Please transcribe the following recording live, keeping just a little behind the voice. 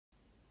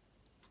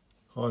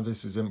Hi,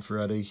 this is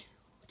Infraready.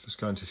 Just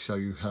going to show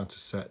you how to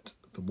set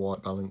the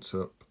white balance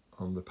up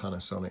on the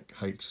Panasonic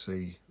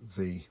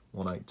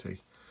V130.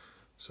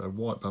 So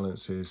white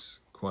balance is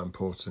quite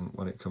important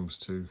when it comes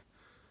to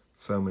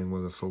filming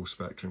with a full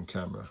spectrum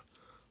camera.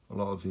 A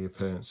lot of the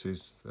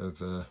appearances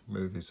of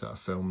movies that are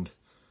filmed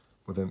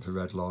with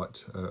infrared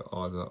light are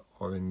either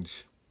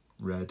orange,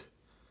 red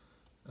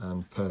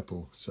and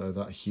purple. So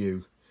that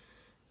hue,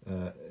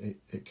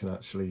 it can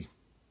actually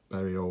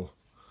bury or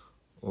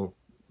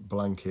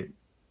blanket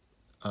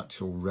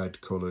actual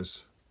red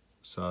colours.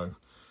 So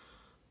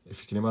if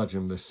you can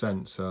imagine the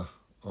sensor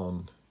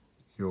on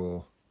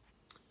your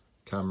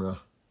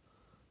camera,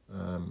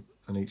 and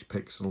each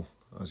pixel,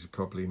 as you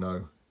probably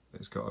know,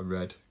 it's got a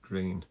red,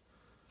 green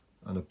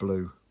and a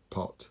blue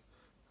pot,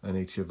 and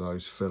each of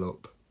those fill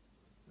up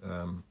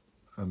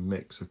and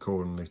mix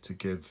accordingly to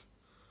give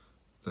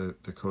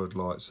the coloured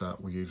lights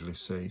that we usually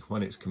see.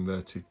 When it's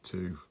converted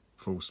to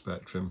full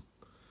spectrum,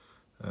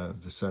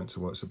 the sensor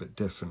works a bit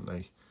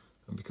differently,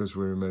 and because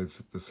we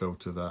remove the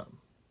filter that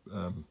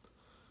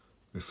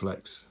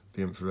reflects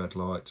the infrared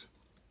light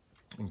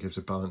and gives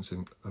a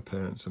balancing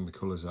appearance in the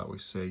colours that we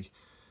see,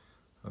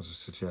 as I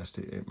suggest,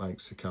 it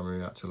makes the camera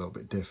react a little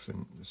bit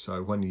different.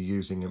 So when you're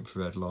using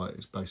infrared light,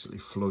 it's basically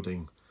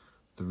flooding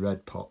the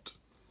red pot,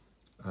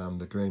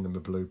 and the green and the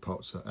blue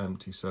pots are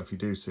empty. So if you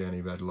do see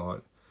any red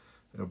light,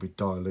 it'll be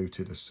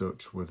diluted as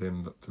such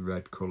within the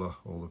red colour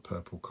or the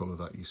purple colour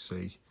that you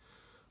see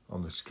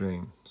on the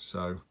screen.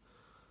 So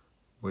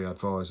we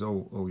advise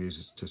all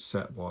users to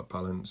set white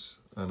balance,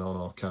 and on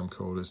our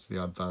camcorders,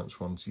 the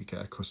advanced ones, you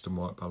get a custom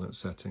white balance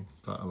setting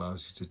that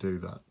allows you to do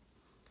that.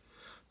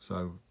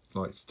 So I'd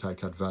like to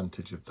take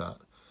advantage of that.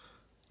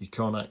 You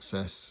can't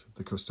access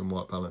the custom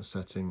white balance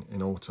setting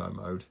in auto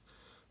mode,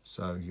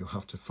 so you'll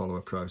have to follow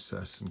a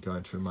process and go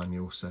into the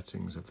manual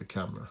settings of the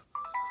camera.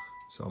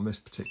 So on this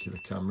particular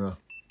camera,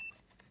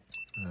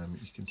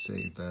 you can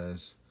see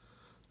there's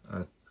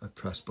a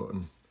press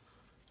button.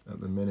 At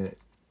the minute,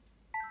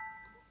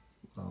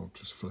 I'll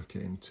just flick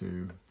it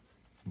into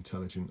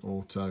intelligent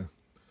auto.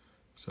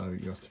 So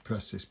you have to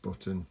press this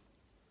button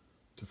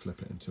to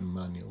flip it into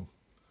manual.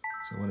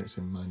 So when it's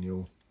in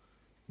manual,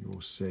 you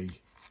will see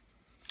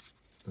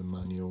the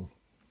manual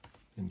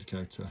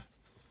indicator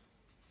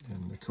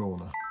in the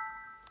corner.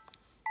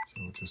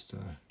 So we'll just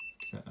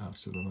get out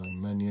of the main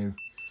menu.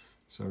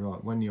 So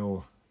right, when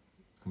you're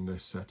in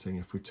this setting,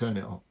 if we turn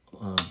it off,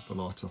 the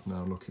light off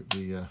now, look at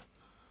the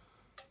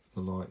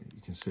light,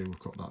 you can see we've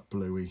got that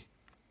bluey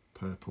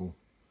purple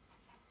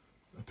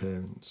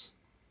appearance.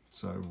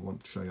 So we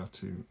want to show you how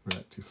to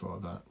rectify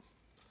that.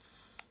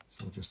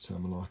 So we'll just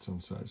turn the light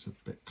on so it's a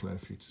bit clear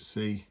for you to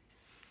see.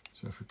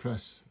 So if we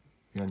press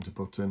the enter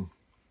button,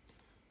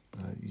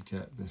 you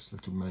get this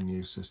little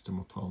menu system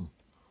up on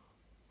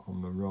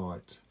the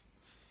right.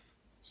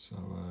 So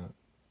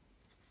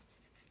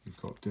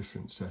you've got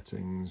different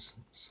settings.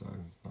 So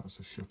that's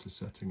a shutter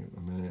setting at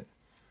the minute.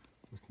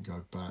 We can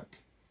go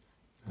back.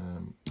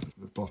 At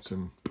the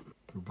bottom,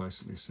 you'll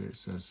basically see it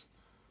says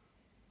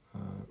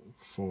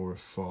 4 of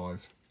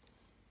 5.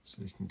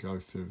 So you can go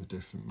through the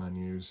different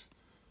menus.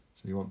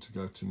 So you want to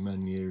go to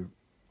menu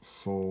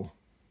 4/5,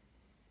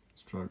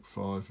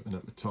 and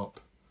at the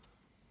top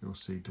you'll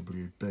see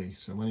WB.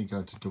 So when you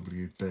go to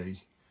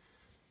WB,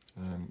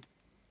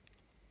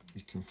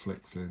 you can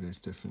flick through these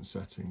different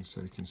settings,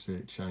 so you can see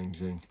it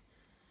changing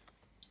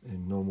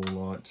in normal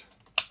light.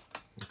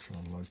 We'll try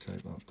and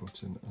locate that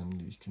button,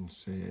 and you can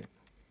see it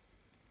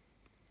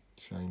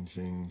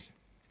changing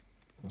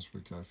as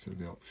we go through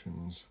the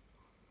options.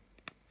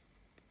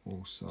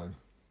 Also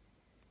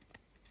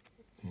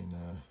in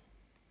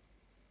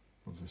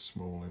with the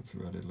small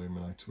infrared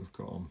illuminator we've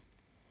got on.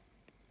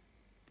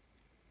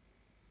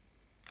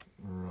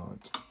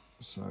 Right,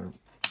 so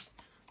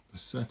the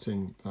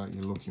setting that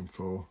you're looking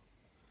for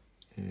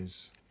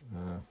is,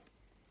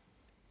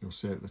 you'll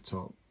see at the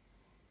top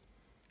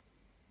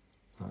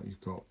that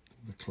you've got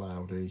the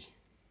cloudy,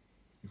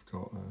 you've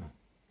got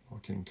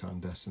like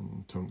incandescent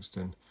and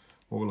tungsten.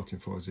 What we're looking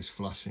for is this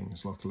flashing.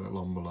 It's like a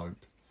little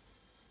envelope.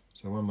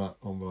 So when that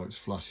envelope's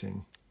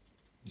flashing,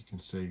 you can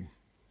see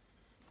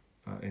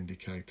that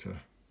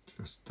indicator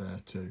just there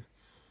too.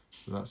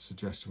 So that's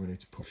suggesting we need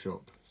to push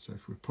up. So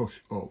if we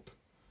push up,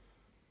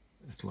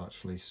 it'll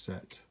actually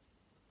set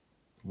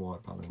the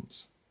white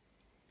balance.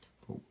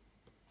 But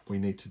we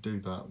need to do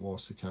that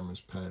whilst the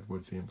camera's paired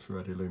with the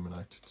infrared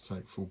illuminator to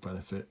take full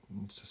benefit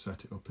and to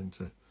set it up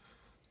into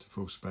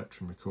full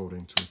spectrum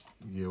recording to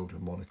yield a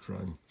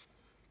monochrome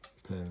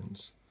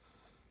appearance.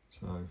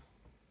 So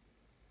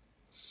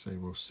see,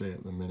 we'll see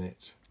at the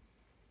minute,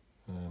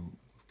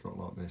 we've got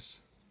like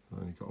this. I've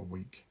only got a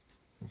weak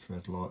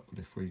infrared light, but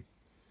if we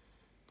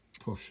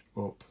push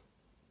up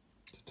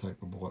to take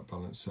the white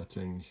balance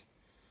setting,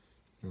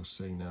 you'll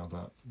see now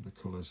that the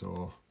colours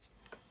are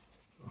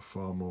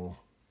far more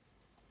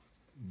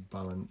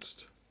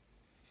balanced.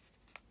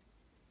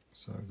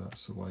 So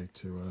that's the way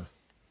to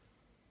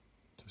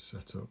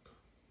set up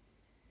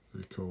the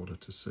recorder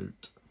to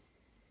suit.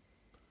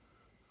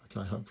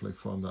 Okay, hopefully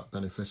find that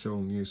beneficial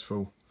and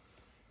useful.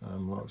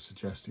 Like I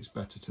suggest, it's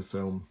better to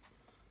film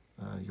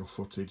your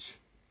footage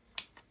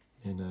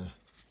in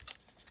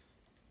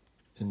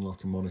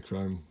like a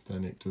monochrome,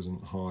 then it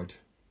doesn't hide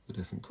the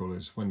different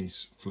colours. When you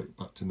flick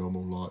back to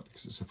normal light,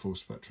 because it's a full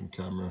spectrum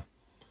camera,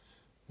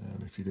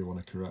 if you do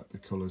want to correct the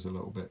colours a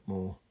little bit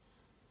more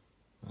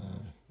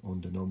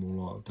under normal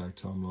light or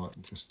daytime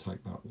light, just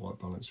take that white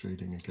balance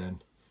reading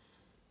again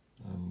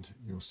and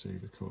you'll see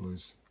the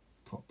colours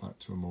pop back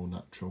to a more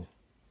natural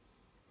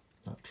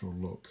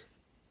look.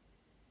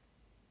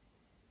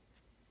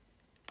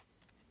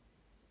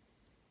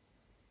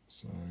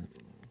 So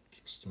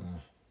just go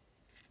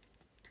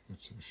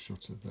to the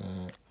shutter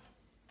there.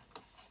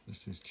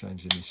 This is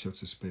changing the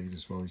shutter speed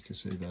as well. You can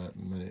see there at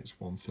the minute it's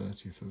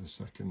 1/30th of a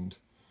second.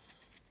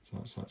 So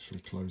that's actually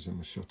closing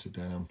the shutter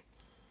down.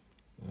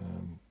 You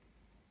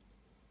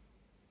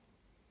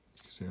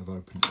can see I've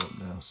opened it up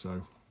now,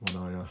 so when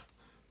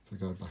if I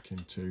go back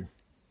into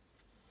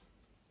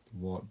the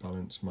white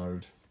balance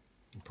mode,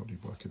 it'll probably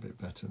work a bit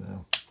better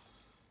now.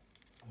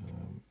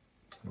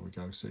 There we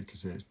go, so you can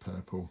see it's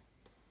purple.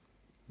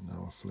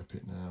 Now I flip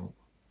it now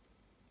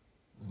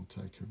and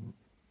take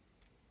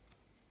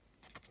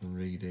a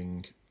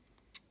reading,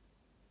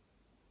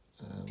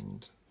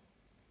 and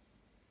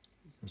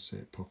you'll see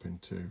it pop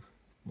into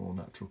more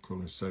natural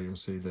colours. So you'll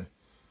see the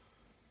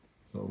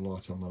little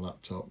light on the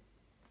laptop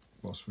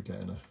whilst we're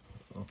getting a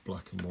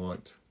black and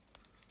white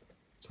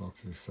type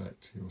of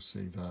effect. You'll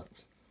see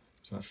that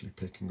it's actually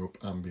picking up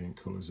ambient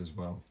colours as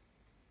well,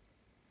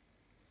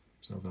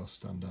 so they'll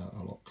stand out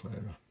a lot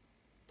clearer.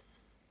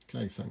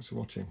 Okay, thanks for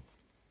watching.